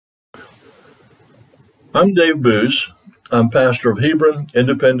I'm Dave Booz. I'm pastor of Hebron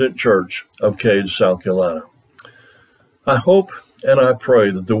Independent Church of Cade, South Carolina. I hope and I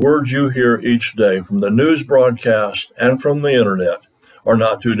pray that the words you hear each day from the news broadcast and from the internet are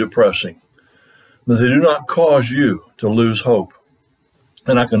not too depressing, that they do not cause you to lose hope.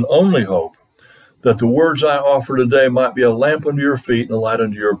 And I can only hope that the words I offer today might be a lamp unto your feet and a light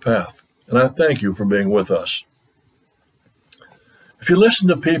unto your path. And I thank you for being with us. If you listen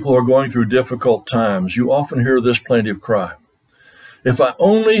to people who are going through difficult times, you often hear this plaintive cry. If I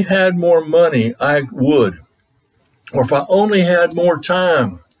only had more money, I would. Or if I only had more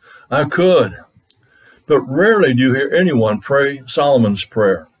time, I could. But rarely do you hear anyone pray Solomon's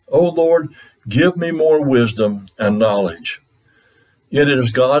prayer. Oh Lord, give me more wisdom and knowledge. Yet it is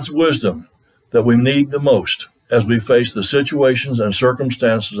God's wisdom that we need the most as we face the situations and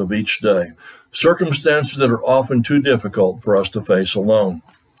circumstances of each day, circumstances that are often too difficult for us to face alone.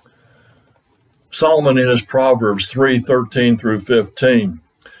 Solomon in his Proverbs 3:13 through 15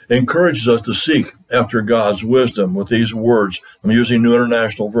 encourages us to seek after God's wisdom with these words. I'm using New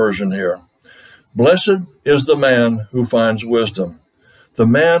International Version here. Blessed is the man who finds wisdom, the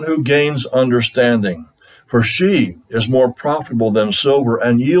man who gains understanding, for she is more profitable than silver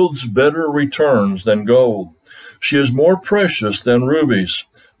and yields better returns than gold. She is more precious than rubies.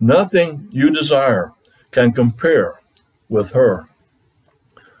 Nothing you desire can compare with her.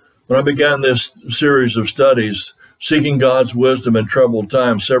 When I began this series of studies, seeking God's wisdom in troubled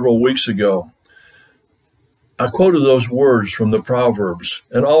times several weeks ago, I quoted those words from the Proverbs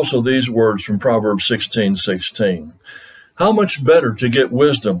and also these words from Proverbs 16:16. How much better to get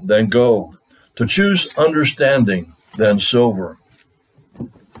wisdom than gold, to choose understanding than silver.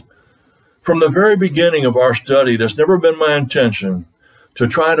 From the very beginning of our study, it has never been my intention to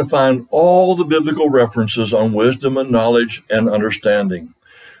try to find all the biblical references on wisdom and knowledge and understanding,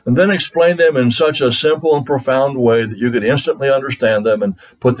 and then explain them in such a simple and profound way that you could instantly understand them and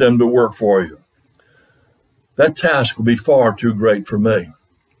put them to work for you. That task would be far too great for me.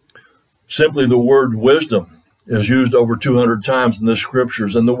 Simply the word wisdom is used over 200 times in the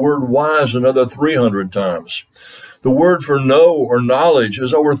scriptures, and the word wise another 300 times. The word for know or knowledge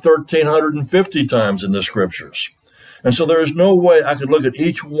is over 1,350 times in the scriptures. And so there is no way I could look at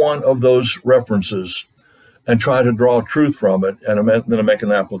each one of those references and try to draw truth from it and then make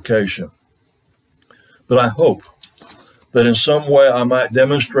an application. But I hope that in some way I might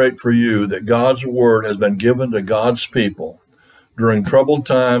demonstrate for you that God's word has been given to God's people during troubled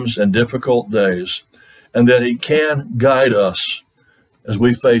times and difficult days, and that it can guide us as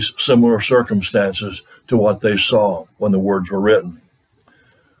we face similar circumstances to what they saw when the words were written. In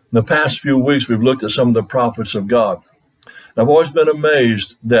the past few weeks, we've looked at some of the prophets of God. I've always been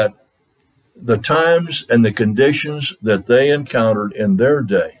amazed that the times and the conditions that they encountered in their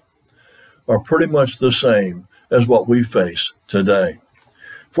day are pretty much the same as what we face today.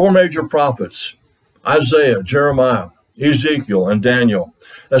 Four major prophets, Isaiah, Jeremiah, Ezekiel, and Daniel,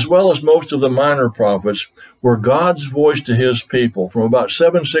 as well as most of the minor prophets, were God's voice to his people from about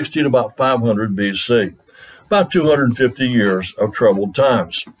 760 to about 500 BC, about 250 years of troubled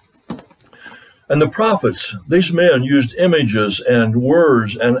times. And the prophets, these men used images and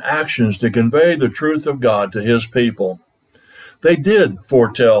words and actions to convey the truth of God to his people. They did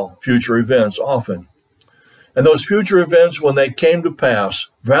foretell future events often. And those future events, when they came to pass,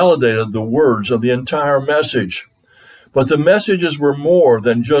 validated the words of the entire message. But the messages were more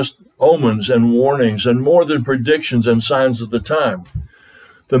than just omens and warnings and more than predictions and signs of the time.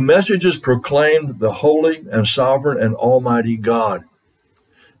 The messages proclaimed the holy and sovereign and almighty God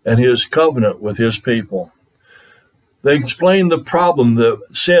and his covenant with his people. They explained the problem that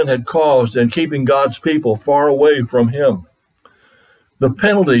sin had caused in keeping God's people far away from him, the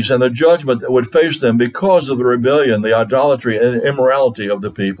penalties and the judgment that would face them because of the rebellion, the idolatry, and immorality of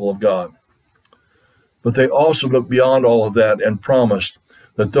the people of God. But they also looked beyond all of that and promised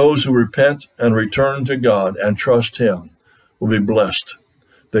that those who repent and return to God and trust him will be blessed,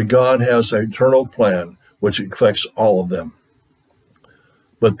 that God has an eternal plan which affects all of them.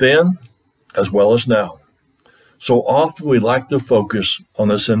 But then, as well as now, so often we like to focus on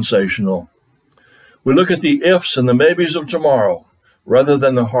the sensational. We look at the ifs and the maybes of tomorrow rather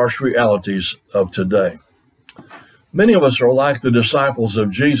than the harsh realities of today. Many of us are like the disciples of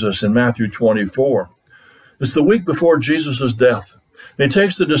Jesus in Matthew 24. It's the week before Jesus' death. And he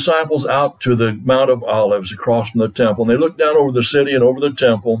takes the disciples out to the Mount of Olives across from the temple. And they look down over the city and over the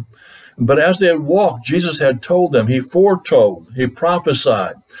temple. But as they had walked, Jesus had told them, he foretold, he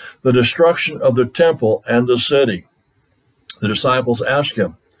prophesied the destruction of the temple and the city. The disciples asked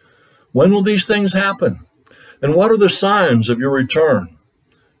him, when will these things happen? And what are the signs of your return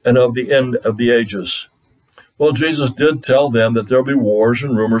and of the end of the ages? Well, Jesus did tell them that there'll be wars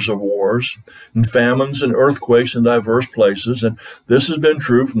and rumors of wars and famines and earthquakes in diverse places, and this has been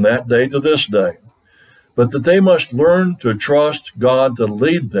true from that day to this day. But that they must learn to trust God to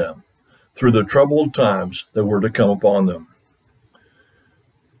lead them through the troubled times that were to come upon them.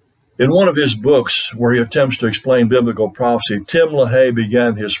 In one of his books, where he attempts to explain biblical prophecy, Tim LaHaye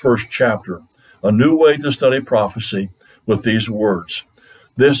began his first chapter, A New Way to Study Prophecy, with these words: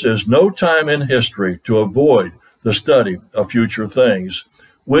 "This is no time in history to avoid the study of future things,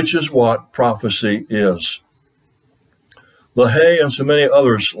 which is what prophecy is." LaHaye and so many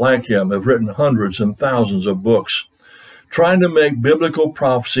others like him have written hundreds and thousands of books trying to make biblical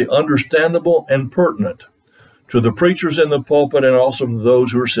prophecy understandable and pertinent to the preachers in the pulpit and also to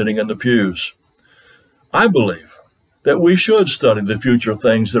those who are sitting in the pews. I believe that we should study the future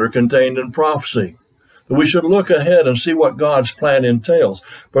things that are contained in prophecy, that we should look ahead and see what God's plan entails.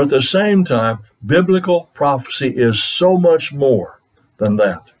 But at the same time, biblical prophecy is so much more than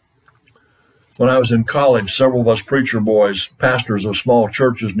that. When I was in college, several of us preacher boys, pastors of small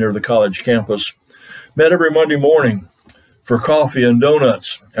churches near the college campus, met every Monday morning for coffee and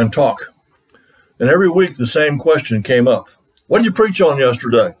donuts and talk. And every week the same question came up: "What did you preach on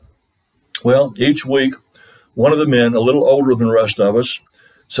yesterday?" Well, each week, one of the men, a little older than the rest of us,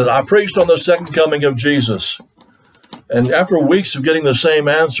 said, "I preached on the second coming of Jesus." And after weeks of getting the same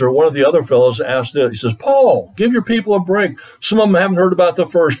answer, one of the other fellows asked it. He says, "Paul, give your people a break. Some of them haven't heard about the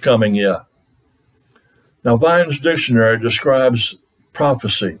first coming yet." Now, Vine's dictionary describes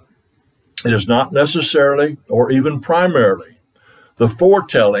prophecy. It is not necessarily or even primarily the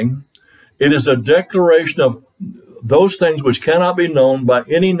foretelling. It is a declaration of those things which cannot be known by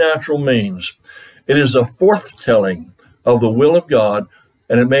any natural means. It is a forthtelling of the will of God,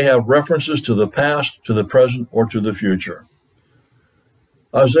 and it may have references to the past, to the present, or to the future.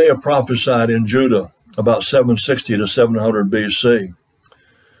 Isaiah prophesied in Judah about 760 to 700 BC.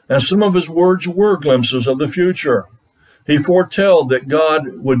 And some of his words were glimpses of the future. He foretold that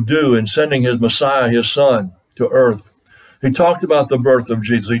God would do in sending his Messiah, his Son, to earth. He talked about the birth of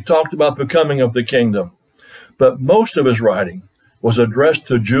Jesus. He talked about the coming of the kingdom. But most of his writing was addressed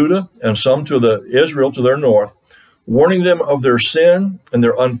to Judah and some to Israel to their north, warning them of their sin and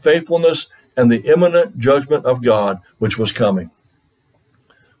their unfaithfulness and the imminent judgment of God which was coming.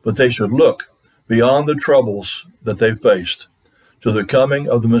 But they should look beyond the troubles that they faced to the coming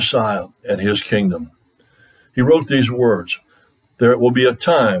of the Messiah and his kingdom. He wrote these words: "There will be a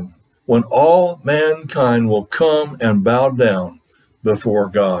time when all mankind will come and bow down before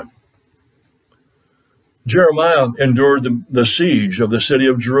God." Jeremiah endured the siege of the city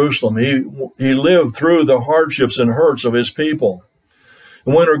of Jerusalem. He lived through the hardships and hurts of his people.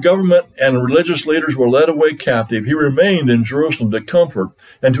 And when her government and religious leaders were led away captive, he remained in Jerusalem to comfort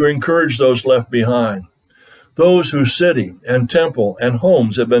and to encourage those left behind, those whose city and temple and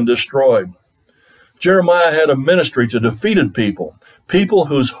homes had been destroyed. Jeremiah had a ministry to defeated people, people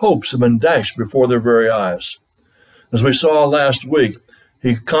whose hopes had been dashed before their very eyes. As we saw last week,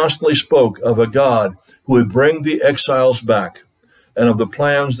 he constantly spoke of a God who would bring the exiles back and of the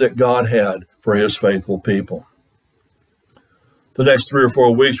plans that God had for his faithful people. The next 3 or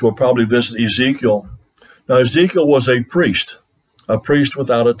 4 weeks, we'll probably visit Ezekiel. Now, Ezekiel was a priest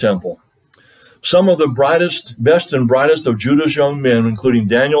without a temple. Some of the best and brightest of Judah's young men, including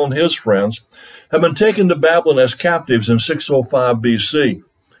Daniel and his friends, have been taken to Babylon as captives in 605 BC.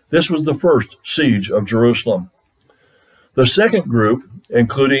 This was the first siege of Jerusalem. The second group,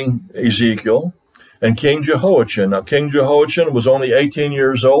 including Ezekiel and King Jehoiachin. Now, King Jehoiachin was only 18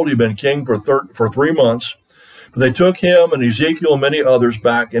 years old. He'd been king for 3 months. But they took him and Ezekiel and many others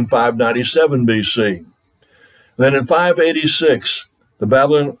back in 597 BC. And then in 586,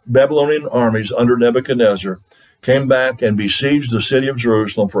 the Babylonian armies under Nebuchadnezzar came back and besieged the city of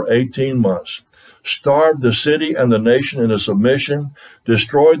Jerusalem for 18 months, starved the city and the nation into submission,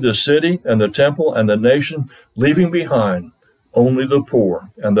 destroyed the city and the temple and the nation, leaving behind only the poor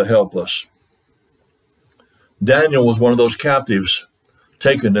and the helpless. Daniel was one of those captives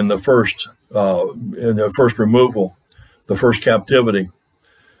taken in the first removal, the first captivity.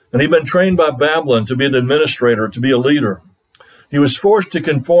 And he'd been trained by Babylon to be an administrator, to be a leader. He was forced to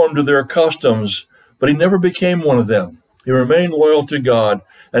conform to their customs, but he never became one of them. He remained loyal to God,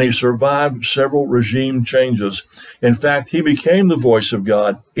 and he survived several regime changes. In fact, he became the voice of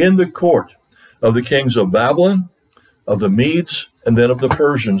God in the court of the kings of Babylon, of the Medes, and then of the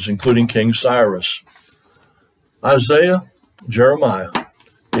Persians, including King Cyrus. Isaiah, Jeremiah,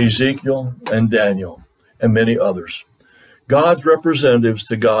 Ezekiel, and Daniel, and many others. God's representatives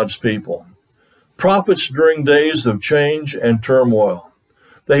to God's people. Prophets during days of change and turmoil.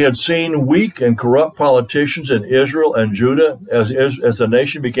 They had seen weak and corrupt politicians in Israel and Judah as the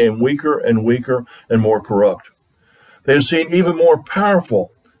nation became weaker and weaker and more corrupt. They had seen even more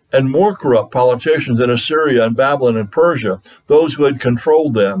powerful and more corrupt politicians in Assyria and Babylon and Persia, those who had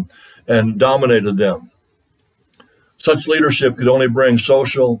controlled them and dominated them. Such leadership could only bring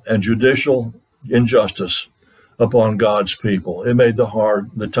social and judicial injustice upon God's people. It made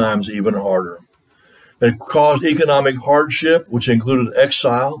the times even harder. It caused economic hardship, which included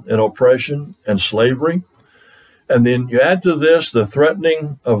exile and oppression and slavery. And then you add to this the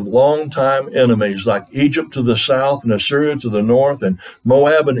threatening of longtime enemies like Egypt to the south and Assyria to the north and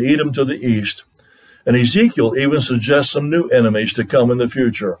Moab and Edom to the east. And Ezekiel even suggests some new enemies to come in the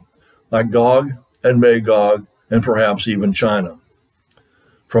future, like Gog and Magog and perhaps even China.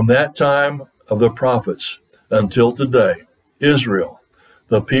 From that time of the prophets until today, Israel,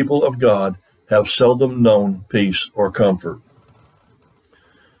 the people of God, have seldom known peace or comfort.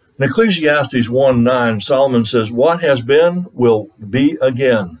 In Ecclesiastes 1:9, Solomon says, "What has been will be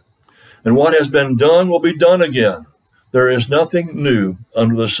again, and what has been done will be done again. There is nothing new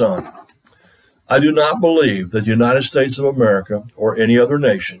under the sun." I do not believe that the United States of America or any other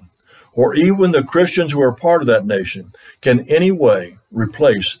nation, or even the Christians who are part of that nation, can in any way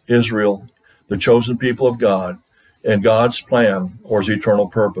replace Israel, the chosen people of God, and God's plan or his eternal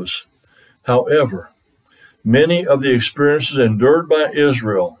purpose. However, many of the experiences endured by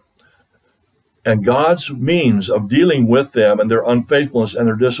Israel and God's means of dealing with them and their unfaithfulness and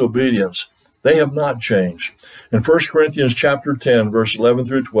their disobedience, they have not changed. In 1 Corinthians chapter 10, verse 11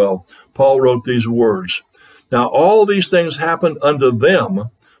 through 12, Paul wrote these words, "Now all these things happened unto them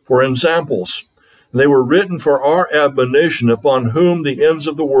for examples. They were written for our admonition, upon whom the ends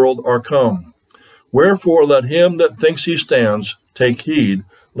of the world are come. Wherefore let him that thinks he stands take heed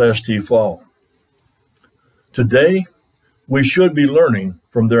lest he fall." Today, we should be learning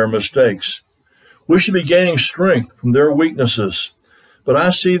from their mistakes. We should be gaining strength from their weaknesses. But I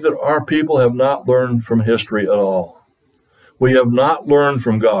see that our people have not learned from history at all. We have not learned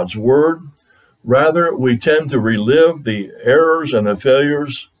from God's word. Rather, we tend to relive the errors and the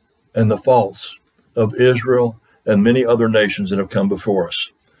failures and the faults of Israel and many other nations that have come before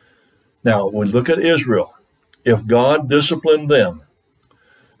us. Now, when we look at Israel, if God disciplined them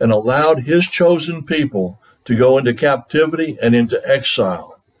and allowed his chosen people to go into captivity and into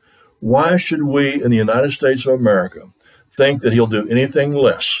exile, why should we in the United States of America think that he'll do anything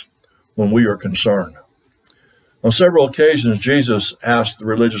less when we are concerned? On several occasions, Jesus asked the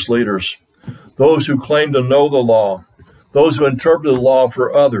religious leaders, those who claim to know the law, those who interpret the law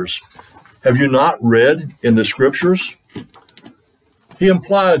for others, "Have you not read in the scriptures?" He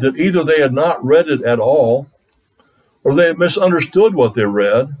implied that either they had not read it at all, or they had misunderstood what they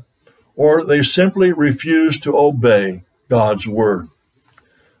read, or they simply refused to obey God's word.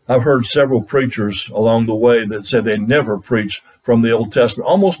 I've heard several preachers along the way that said they never preach from the Old Testament,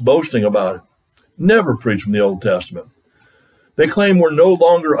 almost boasting about it. Never preach from the Old Testament. They claim we're no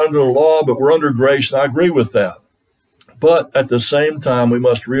longer under the law, but we're under grace, and I agree with that. But at the same time, we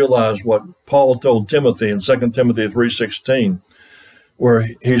must realize what Paul told Timothy in 2 Timothy 3:16, where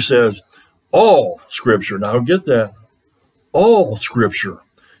he says, all Scripture, now get that, all Scripture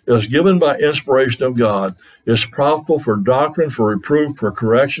is given by inspiration of God, is profitable for doctrine, for reproof, for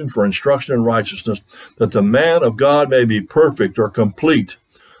correction, for instruction in righteousness, that the man of God may be perfect or complete,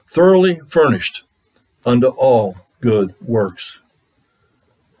 thoroughly furnished unto all good works.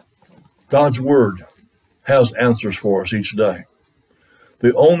 God's word has answers for us each day.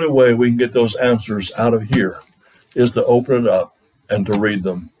 The only way we can get those answers out of here is to open it up and to read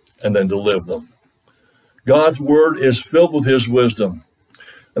them and then to live them. God's word is filled with his wisdom.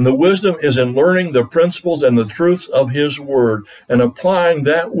 And the wisdom is in learning the principles and the truths of his word and applying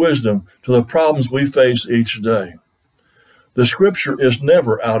that wisdom to the problems we face each day. The scripture is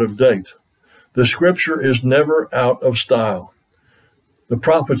never out of date. The scripture is never out of style. The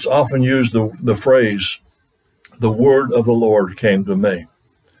prophets often use the phrase, "The word of the Lord came to me."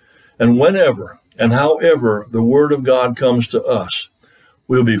 And whenever and however the word of God comes to us,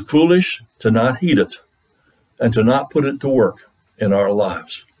 we'll be foolish to not heed it and to not put it to work in our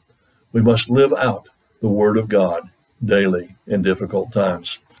lives. We must live out the word of God daily in difficult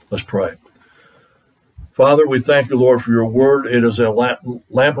times. Let's pray. Father, we thank you, Lord, for your word. It is a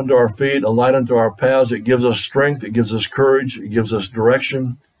lamp unto our feet, a light unto our paths. It gives us strength. It gives us courage. It gives us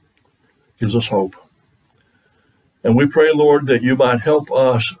direction. It gives us hope. And we pray, Lord, that you might help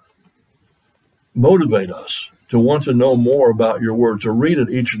us, motivate us to want to know more about your word, to read it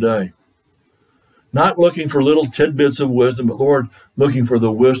each day. Not looking for little tidbits of wisdom, but, Lord, looking for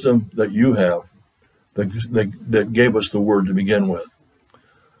the wisdom that you have, that gave us the word to begin with.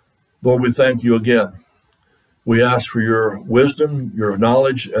 Lord, we thank you again. We ask for your wisdom, your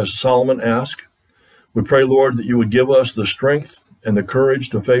knowledge, as Solomon asked. We pray, Lord, that you would give us the strength and the courage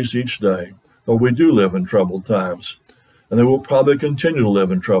to face each day. Lord, we do live in troubled times, and they will probably continue to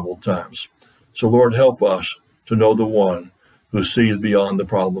live in troubled times. So, Lord, help us to know the one who sees beyond the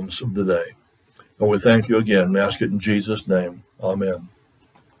problems of the day. And we thank you again and ask it in Jesus' name. Amen.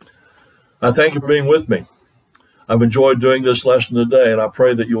 I thank you for being with me. I've enjoyed doing this lesson today, and I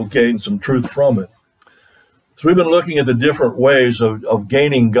pray that you'll gain some truth from it. So we've been looking at the different ways of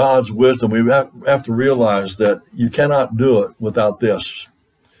gaining God's wisdom. We have to realize that you cannot do it without this.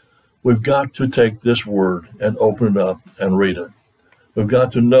 We've got to take this word and open it up and read it. We've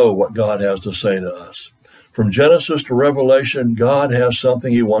got to know what God has to say to us. From Genesis to Revelation, God has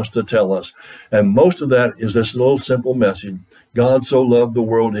something he wants to tell us. And most of that is this little simple message. God so loved the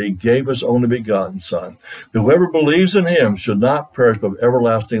world, he gave his only begotten Son. Whoever believes in him should not perish but have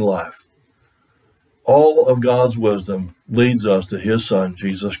everlasting life. All of God's wisdom leads us to his Son,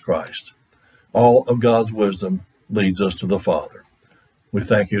 Jesus Christ. All of God's wisdom leads us to the Father. We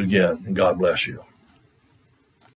thank you again, and God bless you.